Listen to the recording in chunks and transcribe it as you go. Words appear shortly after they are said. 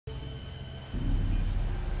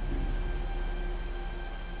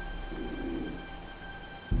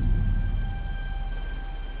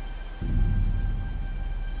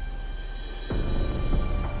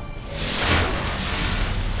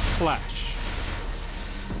clash.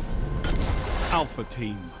 Alpha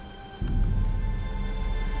team.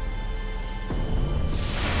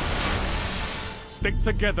 Stick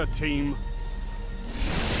together, team.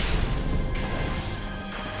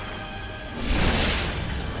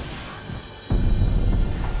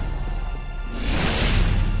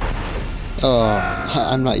 Oh,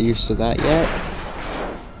 I'm not used to that yet.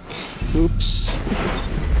 Oops.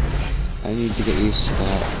 I need to get used to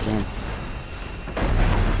that. Jump.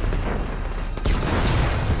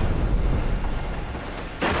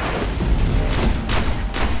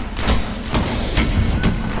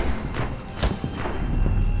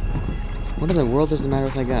 What in the world does the matter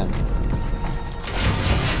with my gun? It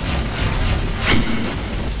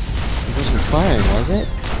wasn't firing, was it?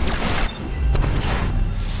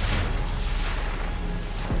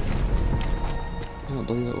 I don't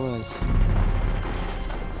believe it was.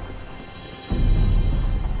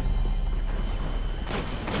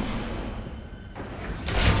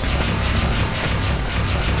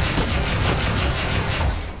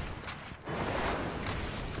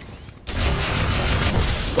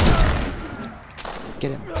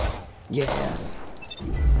 Get him. Yeah.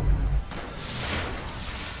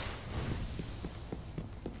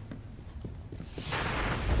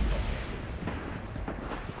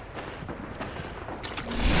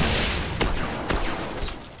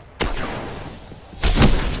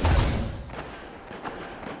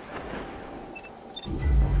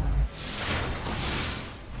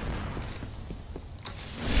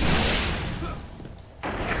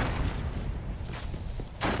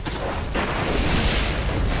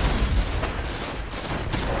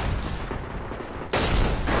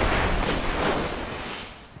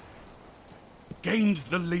 Gained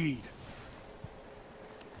the lead.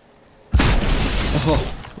 Oh.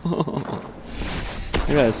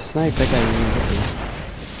 I got a snipe. That guy didn't hit me.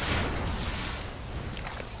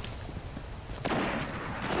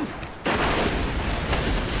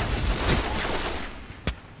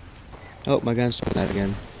 Oh, my gun's doing that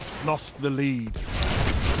again. Lost the lead. I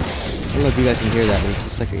don't know if you guys can hear that, but it's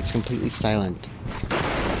just like it's completely silent.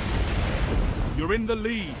 You're in the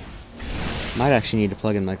lead. Might actually need to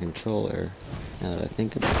plug in my controller. Now that I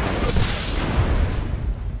think about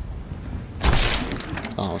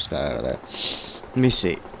it. Almost got out of there. Let me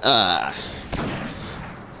see. I'm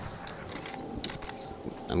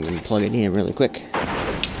gonna plug it in really quick.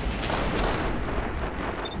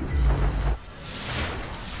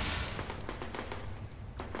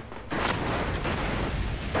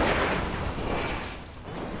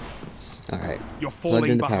 Alright. You're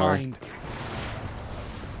falling behind. Power.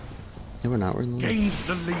 No, we're not. We're in the lead. Gained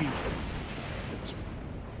the lead.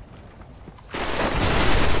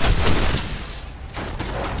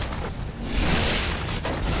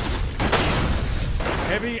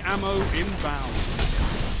 Heavy ammo inbound.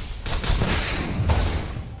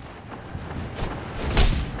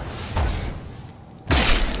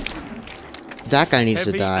 That guy needs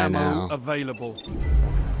Heavy to die ammo now. Available.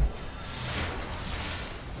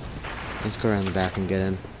 Let's go around the back and get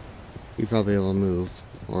him. He probably will move,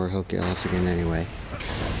 or he'll kill us again anyway.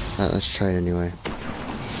 Let's try it anyway.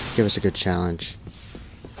 Give us a good challenge.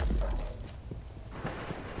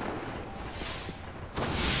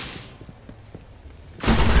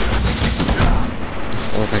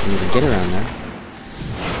 Or if I can even get around there.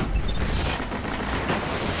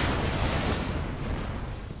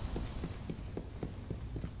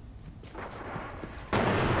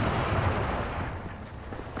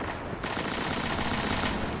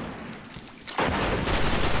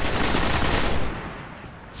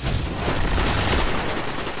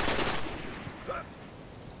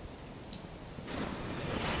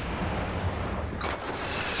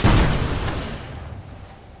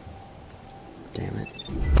 Damn it.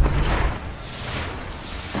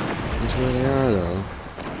 That's where they are, though.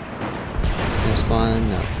 Can I spawn?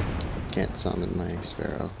 No. Can't summon my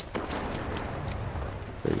sparrow.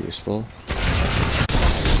 Very useful.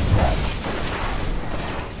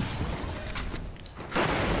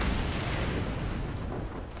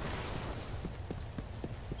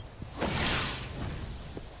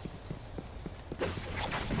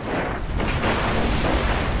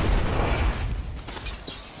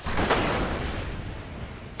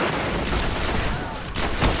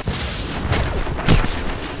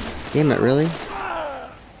 Damn it, really?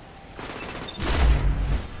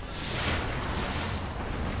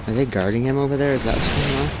 Are they guarding him over there? Is that what's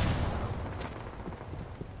going on?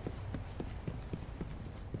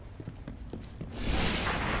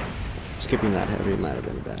 Skipping that heavy might have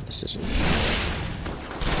been a bad decision.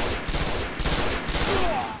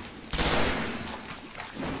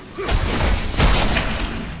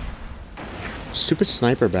 Stupid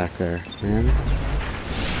sniper back there, man.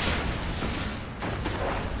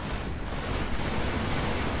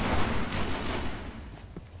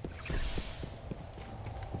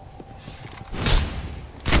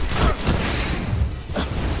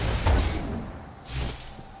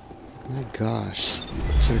 Oh my gosh.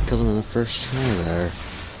 Should have killed him in the first try there.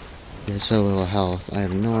 He had so little health. I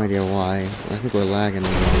have no idea why. I think we're lagging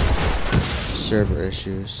again. Server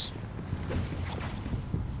issues.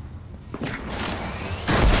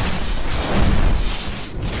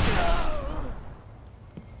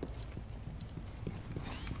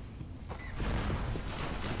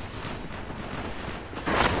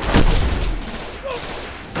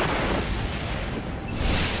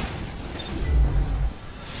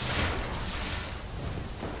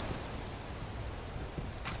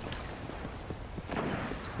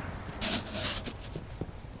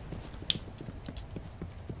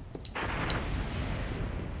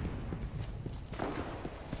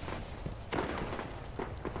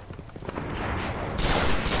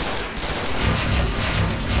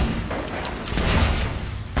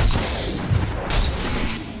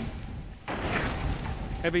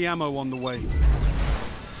 Heavy ammo on the way.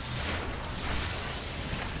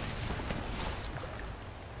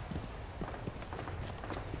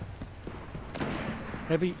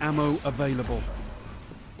 Heavy ammo available.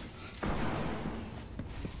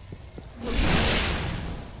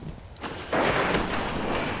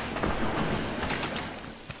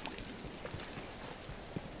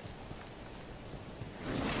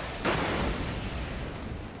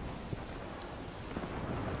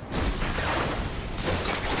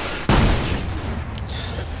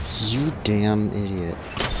 You damn idiot.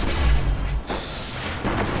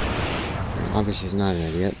 Obviously he's not an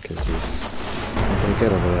idiot, because he's pretty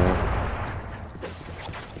good over there.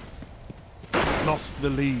 Lost the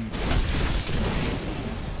lead.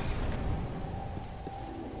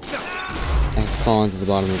 I've fallen to the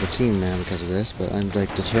bottom of the team now because of this, but I'm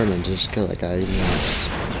like determined to just kill that guy even once.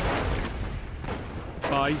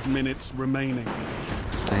 5 minutes remaining.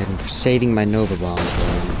 I am saving my Nova Bomb for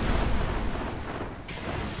him.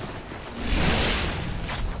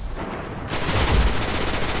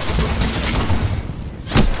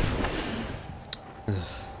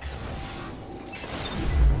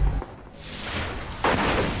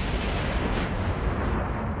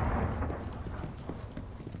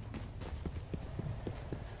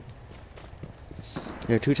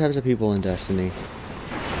 There are two types of people in Destiny.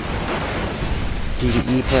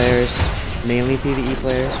 PvE players, mainly PvE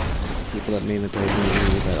players, people that mainly play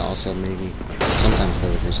PvE but also maybe sometimes play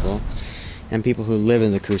the Crucible, and people who live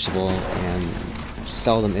in the Crucible and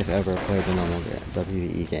seldom, if ever, play the normal the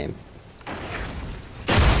PvE game.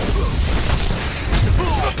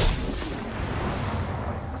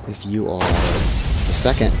 If you are the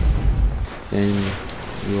second, then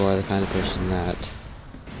you are the kind of person that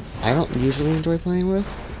I don't usually enjoy playing with.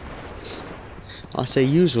 I'll say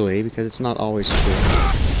usually because it's not always true.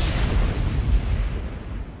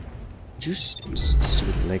 You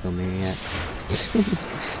stupid Lego maniac.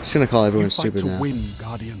 Just gonna call everyone stupid now. You fight to win,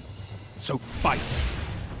 Guardian. So fight.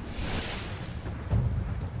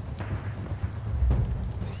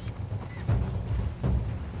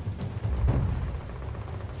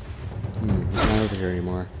 He's not over here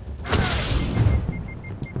anymore.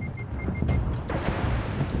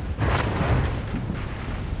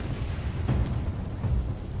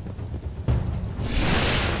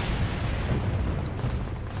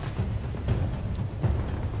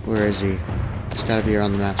 Where is he? He's gotta be here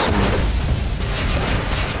on the map somewhere.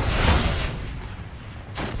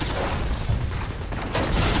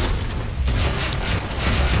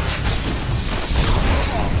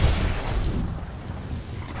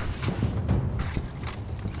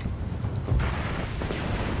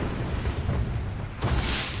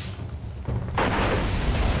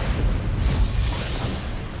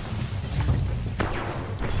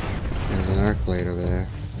 There's an arc blade over there.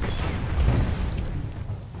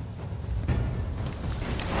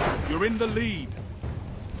 You're in the lead.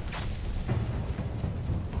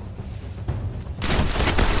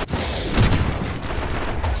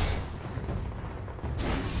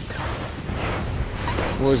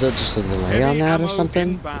 Was that just a delay on that or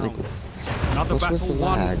something? Like, Another what's with battle the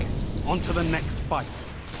won. lag? On to the next fight.